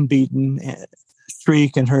her unbeaten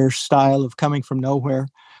streak and her style of coming from nowhere.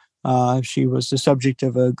 She was the subject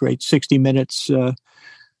of a great 60 Minutes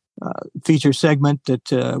feature segment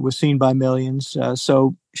that was seen by millions.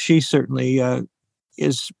 So she certainly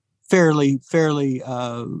is fairly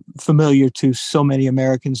familiar to so many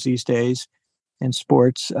Americans these days in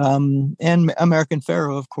sports, and American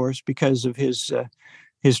Pharoah, of course, because of his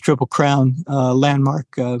Triple Crown landmark,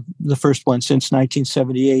 the first one since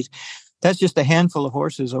 1978. That's just a handful of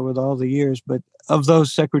horses over all the years, but of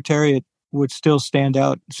those, Secretariat would still stand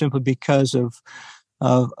out simply because of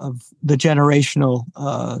the generational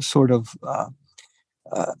sort of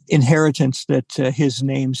inheritance that his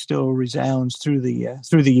name still resounds through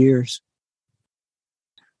the years.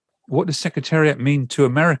 What does Secretariat mean to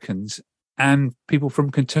Americans and people from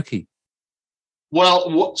Kentucky?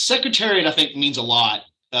 Well, Secretariat, I think, means a lot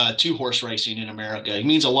to horse racing in America. It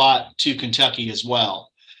means a lot to Kentucky as well.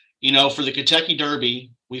 You know, for the Kentucky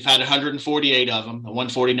Derby, we've had 148 of them. The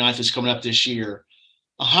 149th is coming up this year.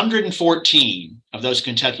 114 of those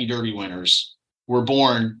Kentucky Derby winners were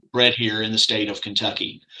bred here in the state of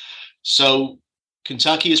Kentucky. So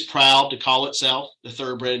Kentucky is proud to call itself the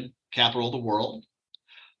thoroughbred capital of the world.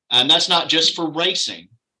 And that's not just for racing,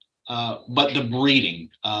 but the breeding.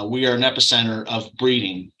 We are an epicenter of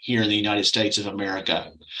breeding here in the United States of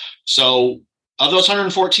America. So of those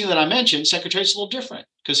 114 that I mentioned, Secretariat's a little different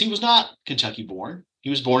because he was not Kentucky born. He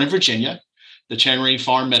was born in Virginia. The Channery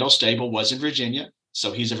Farm Meadow Stable was in Virginia.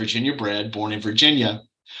 So he's a Virginia bred, born in Virginia.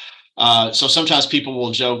 So sometimes people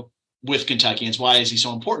will joke with Kentuckians, why is he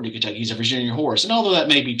so important to Kentucky? He's a Virginia horse. And although that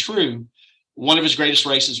may be true, one of his greatest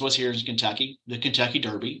races was here in Kentucky, the Kentucky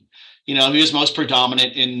Derby. You know, he was most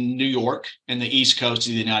predominant in New York and the East Coast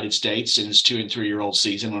of the United States in his 2- and 3-year-old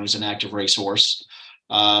season when he was an active racehorse.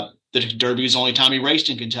 The Derby was the only time he raced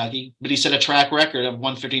in Kentucky, but he set a track record of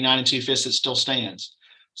 159 2/5 that still stands.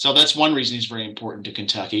 So that's one reason he's very important to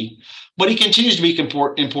Kentucky. But he continues to be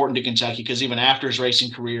important to Kentucky because even after his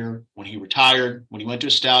racing career, when he retired, when he went to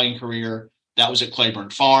a stallion career, that was at Claiborne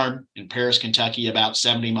Farm in Paris, Kentucky, about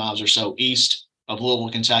 70 miles or so east of Louisville,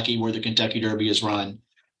 Kentucky, where the Kentucky Derby is run.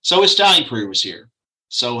 So his stallion career was here.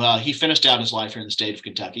 So he finished out his life here in the state of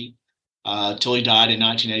Kentucky till he died in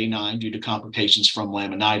 1989 due to complications from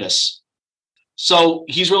laminitis. So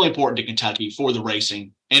he's really important to Kentucky for the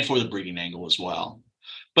racing and for the breeding angle as well.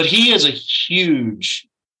 But he is a huge,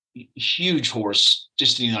 huge horse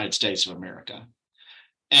just in the United States of America.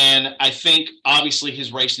 And I think, obviously,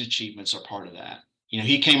 his racing achievements are part of that. You know,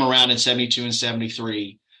 he came around in 72 and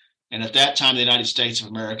 73. And at that time, the United States of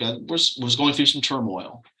America was going through some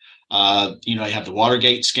turmoil. You know, you have the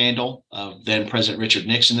Watergate scandal of then President Richard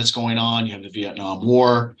Nixon that's going on. You have the Vietnam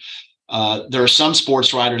War. There are some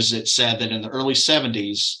sports writers that said that in the early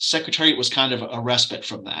 70s, Secretariat was kind of a respite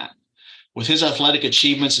from that. With his athletic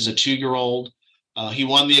achievements as a 2-year-old, he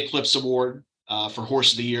won the Eclipse Award for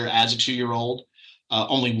Horse of the Year as a 2-year-old.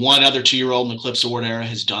 Only one other 2-year-old in the Eclipse Award era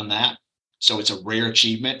has done that. So it's a rare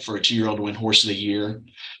achievement for a 2-year-old to win Horse of the Year.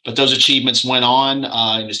 But those achievements went on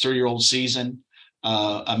in his 3-year-old season.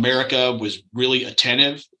 America was really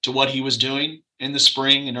attentive to what he was doing in the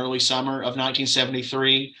spring and early summer of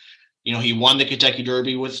 1973. You know, he won the Kentucky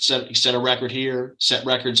Derby he set a record here, set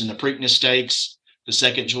records in the Preakness Stakes, the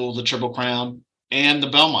second jewel of the Triple Crown, and the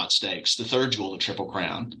Belmont Stakes, the third jewel of the Triple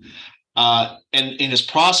Crown. And in his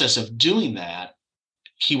process of doing that,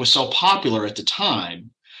 he was so popular at the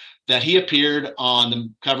time that he appeared on the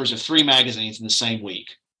covers of 3 magazines in the same week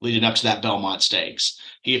leading up to that Belmont Stakes.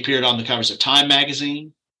 He appeared on the covers of Time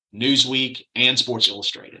magazine, Newsweek, and Sports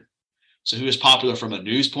Illustrated. So he was popular from a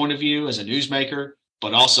news point of view as a newsmaker,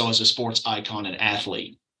 but also as a sports icon and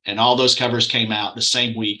athlete. And all those covers came out the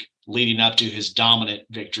same week leading up to his dominant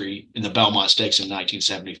victory in the Belmont Stakes in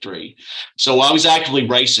 1973. So while he was actively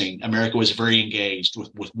racing, America was very engaged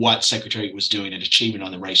with what Secretariat was doing and achieving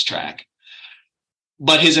on the racetrack.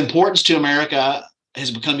 But his importance to America has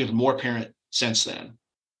become even more apparent since then.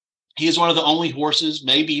 He is one of the only horses,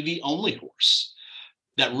 maybe the only horse,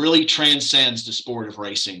 that really transcends the sport of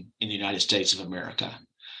racing in the United States of America.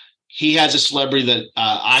 He has a celebrity that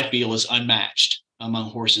I feel is unmatched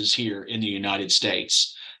among horses here in the United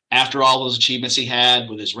States. After all those achievements he had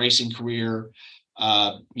with his racing career,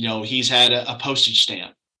 he's had a postage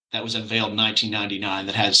stamp that was unveiled in 1999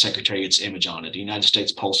 that had Secretariat's image on it, the United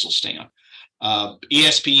States Postal Stamp.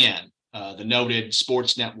 ESPN, the noted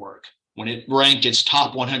sports network, when it ranked its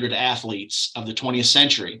top 100 athletes of the 20th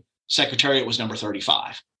century, Secretariat was number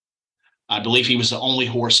 35. I believe he was the only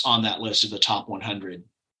horse on that list of the top 100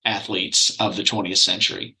 athletes of the 20th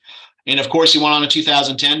century. And of course, he went on in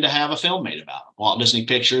 2010 to have a film made about him. Walt Disney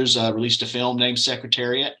Pictures released a film named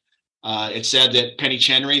Secretariat. It said that Penny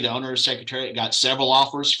Chenry, the owner of Secretariat, got several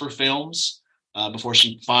offers for films before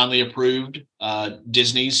she finally approved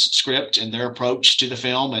Disney's script and their approach to the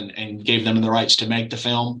film and gave them the rights to make the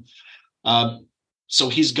film. So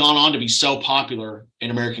he's gone on to be so popular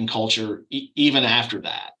in American culture, even after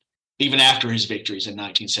that, even after his victories in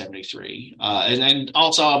 1973. And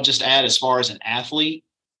also, I'll just add, as far as an athlete,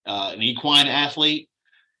 an equine athlete,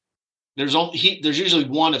 there's usually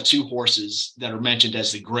one of 2 horses that are mentioned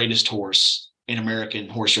as the greatest horse in American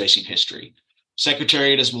horse racing history.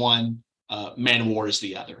 Secretariat is one, Man of War is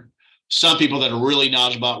the other. Some people that are really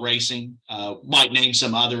knowledgeable about racing might name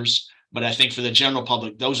some others, but I think for the general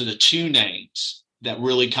public, those are the 2 names that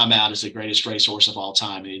really come out as the greatest racehorse of all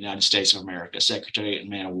time in the United States of America, Secretariat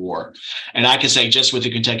and Man of War. And I can say, just with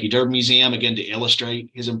the Kentucky Derby Museum, again, to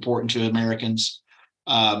illustrate his importance to Americans,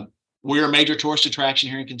 we're a major tourist attraction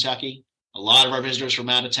here in Kentucky. A lot of our visitors from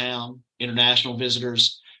out of town, international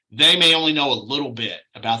visitors, they may only know a little bit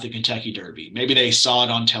about the Kentucky Derby. Maybe they saw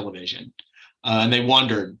it on television and they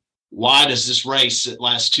wondered, why does this race that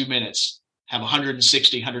lasts 2 minutes have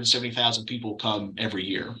 170,000 people come every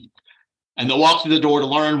year? And they'll walk through the door to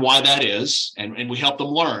learn why that is, and we help them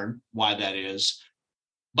learn why that is.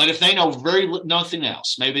 But if they know nothing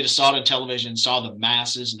else, maybe they just saw it on television, saw the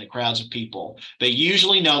masses and the crowds of people, they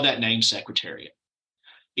usually know that name, Secretariat.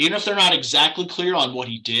 Even if they're not exactly clear on what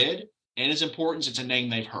he did and his importance, it's a name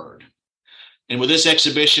they've heard. And with this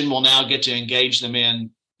exhibition, we'll now get to engage them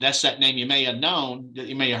in, that's that name you may have known, that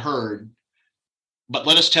you may have heard, but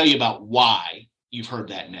let us tell you about why you've heard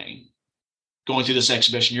that name. Going through this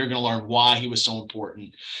exhibition, you're going to learn why he was so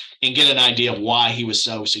important and get an idea of why he was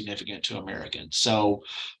so significant to Americans. So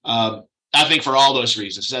I think for all those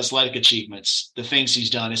reasons, his athletic achievements, the things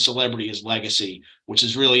he's done, his celebrity, his legacy, which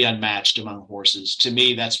is really unmatched among horses, to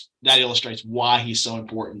me, that illustrates why he's so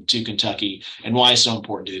important to Kentucky and why he's so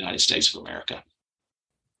important to the United States of America.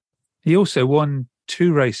 He also won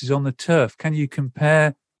 2 races on the turf. Can you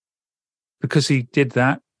compare, because he did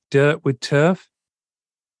that, dirt with turf?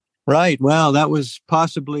 Right. Well, that was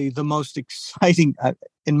possibly the most exciting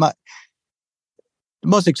the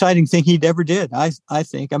most exciting thing he'd ever did. I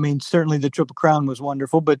think. I mean, certainly the Triple Crown was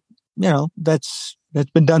wonderful, but that's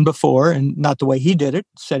been done before, and not the way he did it,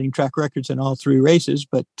 setting track records in all 3 races.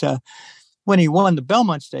 But when he won the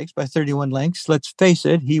Belmont Stakes by 31 lengths, let's face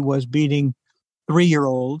it, he was beating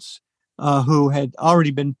 3-year-olds who had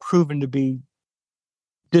already been proven to be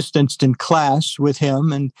distanced in class with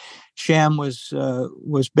him, and Sham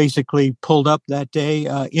was basically pulled up that day,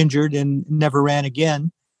 injured, and never ran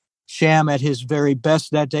again. Sham, at his very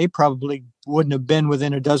best that day, probably wouldn't have been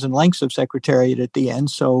within a dozen lengths of Secretariat at the end.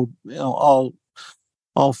 So, all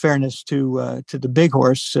fairness to the big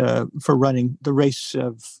horse for running the race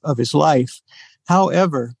of his life.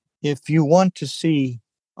 However, if you want to see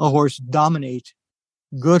a horse dominate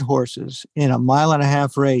good horses in a 1.5-mile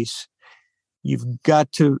race, you've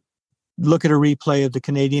got to look at a replay of the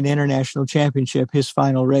Canadian International Championship, his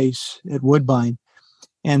final race at Woodbine.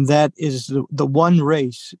 And that is the one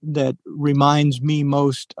race that reminds me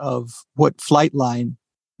most of what Flightline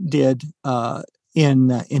did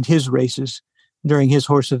in his races during his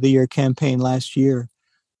Horse of the Year campaign last year.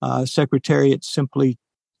 Secretariat simply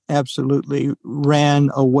absolutely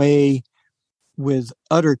ran away with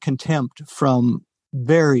utter contempt from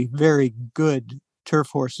very, very good turf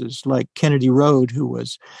horses like Kennedy Road, who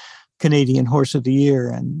was Canadian Horse of the Year,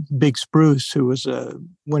 and Big Spruce, who was a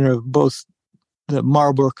winner of both the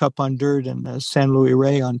Marlborough Cup on dirt and the San Luis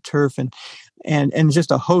Rey on turf, and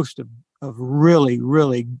just a host of really,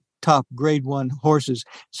 really top grade 1 horses.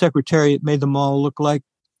 Secretariat made them all look like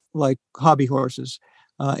hobby horses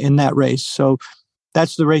in that race. So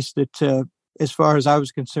that's the race that, as far as I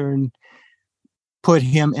was concerned, put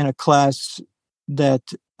him in a class that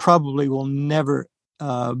probably will never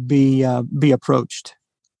be approached.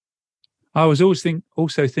 I was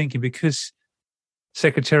also thinking, because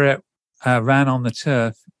Secretariat ran on the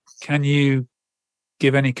turf, can you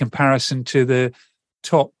give any comparison to the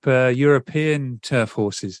top European turf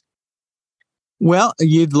horses? Well,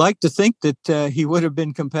 you'd like to think that he would have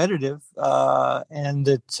been competitive, and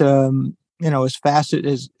that as fast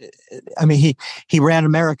as, I mean, he ran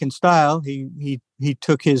American style. He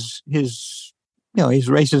took his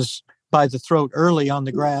races by the throat early on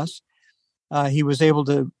the grass. He was able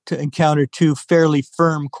to encounter 2 fairly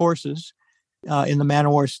firm courses in the Man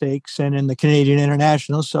o' War Stakes and in the Canadian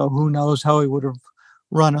International. So who knows how he would have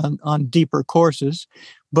run on deeper courses.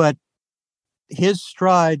 But his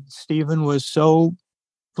stride, Stephen, was so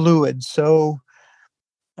fluid, so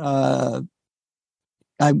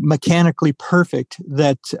mechanically perfect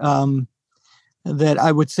that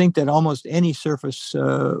I would think that almost any surface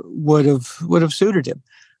would have suited him.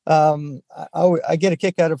 I get a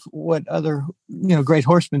kick out of what other great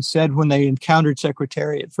horsemen said when they encountered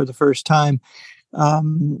Secretariat for the first time.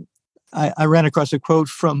 I ran across a quote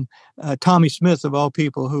from Tommy Smith, of all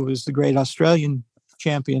people, who was the great Australian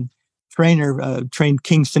champion trainer, trained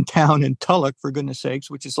Kingston Town and Tulloch, for goodness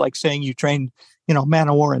sakes, which is like saying you trained, Man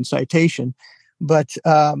o' War and Citation. But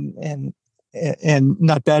and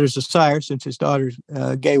not bad as a sire, since his daughter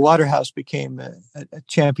Gay Waterhouse became a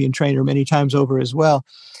champion trainer many times over as well.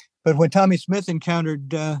 But when Tommy Smith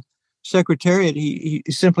encountered Secretariat, he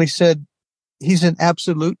simply said, he's an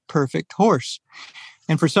absolute perfect horse.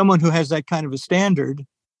 And for someone who has that kind of a standard,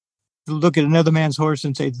 to look at another man's horse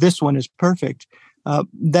and say, this one is perfect,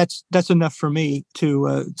 that's enough for me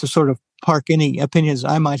to sort of park any opinions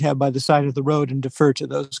I might have by the side of the road and defer to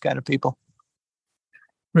those kind of people.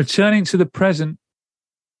 Returning to the present,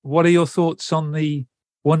 what are your thoughts on the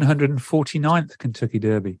 149th Kentucky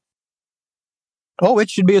Derby? Oh, it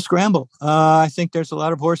should be a scramble. I think there's a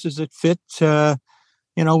lot of horses that fit,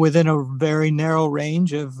 within a very narrow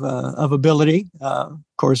range of ability. Of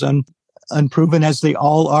course, unproven as they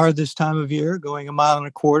all are this time of year, going 1.25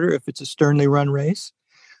 miles if it's a sternly run race.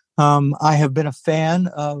 I have been a fan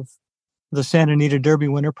of the Santa Anita Derby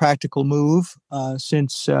winner, Practical Move,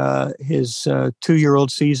 since his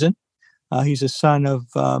 2-year-old season. He's a son of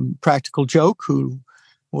Practical Joke, who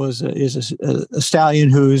is a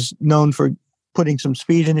stallion who's known for putting some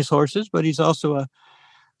speed in his horses, but he's also a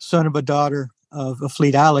son of a daughter of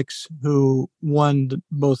Fleet Alex, who won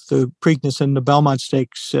both the Preakness and the Belmont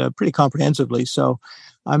Stakes pretty comprehensively. So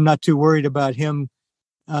I'm not too worried about him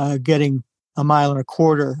getting 1.25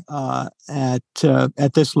 miles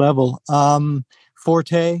at this level.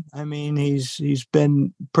 Forte, I mean, he's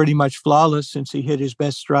been pretty much flawless since he hit his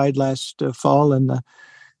best stride last fall in the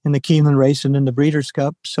Keeneland race and in the Breeders'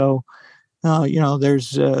 Cup. So there's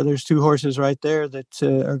 2 horses right there that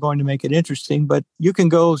are going to make it interesting. But you can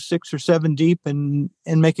go 6 or 7 deep and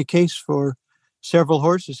make a case for several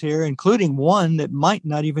horses here, including one that might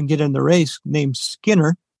not even get in the race, named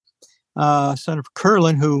Skinner, son of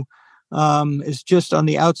Curlin, who is just on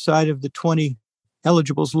the outside of the 20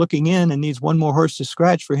 eligibles looking in and needs one more horse to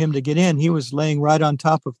scratch for him to get in. He was laying right on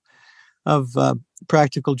top of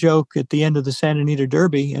Practical Joke at the end of the Santa Anita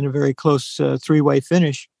Derby in a very close 3-way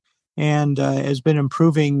finish, and has been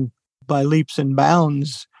improving by leaps and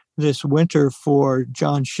bounds this winter for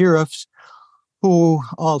John Sheriffs, who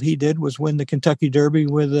all he did was win the Kentucky Derby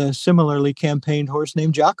with a similarly campaigned horse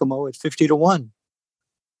named Giacomo at 50-1.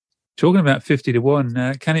 Talking about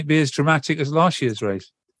 50-1, can it be as dramatic as last year's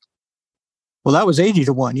race? Well, that was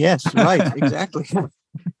 80-1. Yes, right, exactly.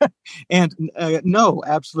 And no,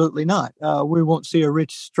 absolutely not. We won't see a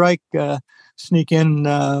Rich Strike sneak in,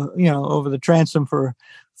 over the transom for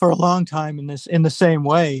a long time in the same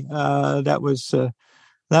way. That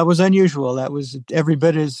was unusual. That was every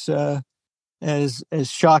bit as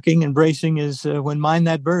shocking and bracing as when Mind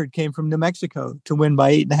That Bird came from New Mexico to win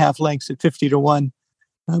by 8.5 lengths at 50-1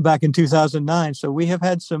 back in 2009. So we've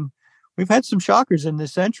had some shockers in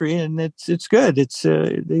this century, and it's good.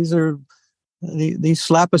 These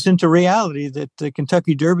slap us into reality that the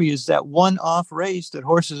Kentucky Derby is that one-off race that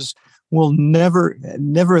horses will never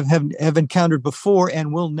have encountered before,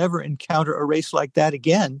 and will never encounter a race like that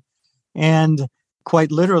again. And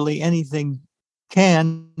quite literally, anything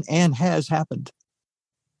can and has happened.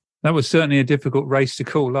 That was certainly a difficult race to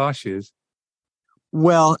call last year's.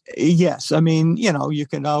 Well, yes. I mean, you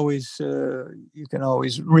can always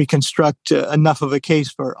reconstruct enough of a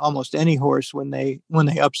case for almost any horse when they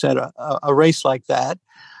upset a race like that.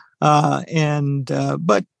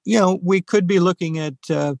 But we could be looking at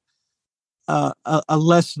a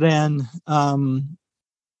less than,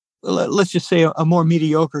 let's just say, a more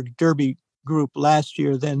mediocre Derby group last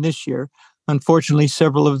year than this year. Unfortunately,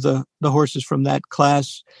 several of the horses from that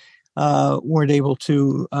class weren't able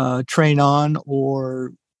to train on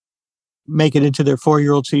or make it into their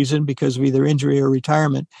 4-year-old season because of either injury or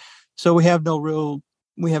retirement. So we have no real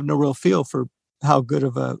feel for how good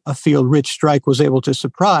of a field Rich Strike was able to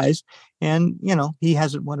surprise. And, he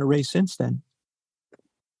hasn't won a race since then.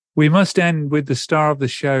 We must end with the star of the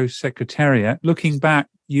show, Secretariat. Looking back,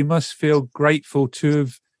 you must feel grateful to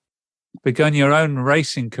have begun your own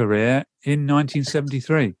racing career in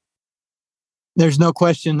 1973. There's no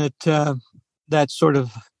question that that sort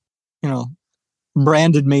of,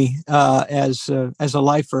 branded me as a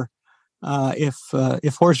lifer.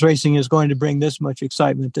 If horse racing is going to bring this much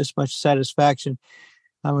excitement, this much satisfaction,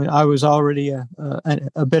 I mean, I was already a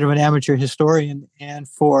bit of an amateur historian, and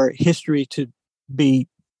for history to be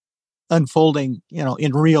unfolding,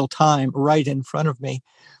 in real time, right in front of me,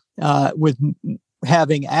 with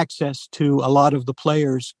having access to a lot of the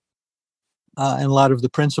players and a lot of the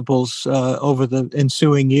principals over the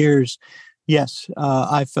ensuing years. Yes,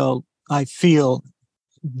 I feel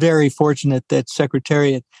very fortunate that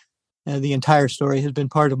Secretariat, the entire story, has been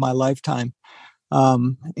part of my lifetime.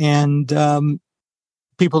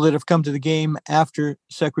 People that have come to the game after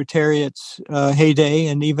Secretariat's heyday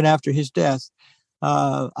and even after his death,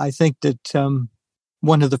 I think that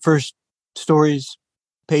one of the first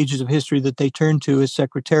pages of history that they turn to is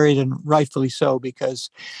Secretariat, and rightfully so,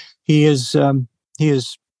 because he is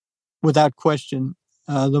without question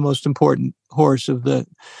the most important horse of the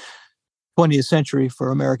 20th century for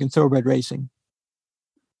American thoroughbred racing.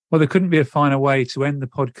 Well, there couldn't be a finer way to end the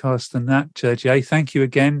podcast than that, Jay. Thank you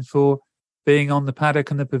again for being on the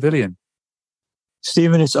paddock and the pavilion.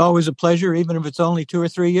 Stephen, it's always a pleasure, even if it's only 2 or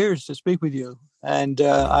 3 years, to speak with you. And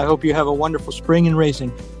I hope you have a wonderful spring in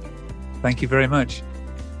racing. Thank you very much.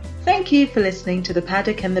 Thank you for listening to The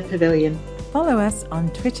Paddock and the Pavilion. Follow us on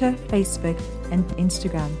Twitter, Facebook, and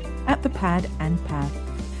Instagram at The Pad and Pad.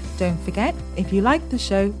 Don't forget, if you like the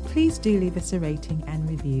show, please do leave us a rating and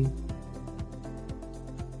review.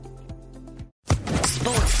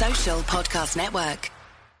 Sports Social Podcast Network.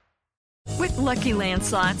 With Lucky Land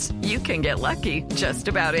Slots, you can get lucky just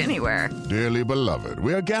about anywhere. Dearly beloved,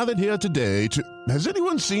 we are gathered here today to... Has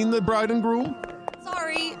anyone seen the bride and groom?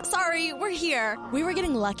 Sorry, we're here. We were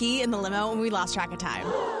getting lucky in the limo and we lost track of time.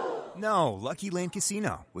 No, Lucky Land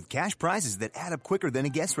Casino, with cash prizes that add up quicker than a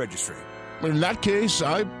guest registry. In that case,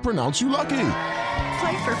 I pronounce you lucky.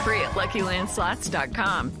 Play for free at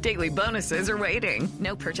LuckyLandSlots.com. Daily bonuses are waiting.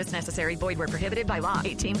 No purchase necessary. Void where prohibited by law.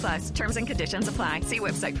 18+. Terms and conditions apply. See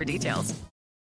website for details.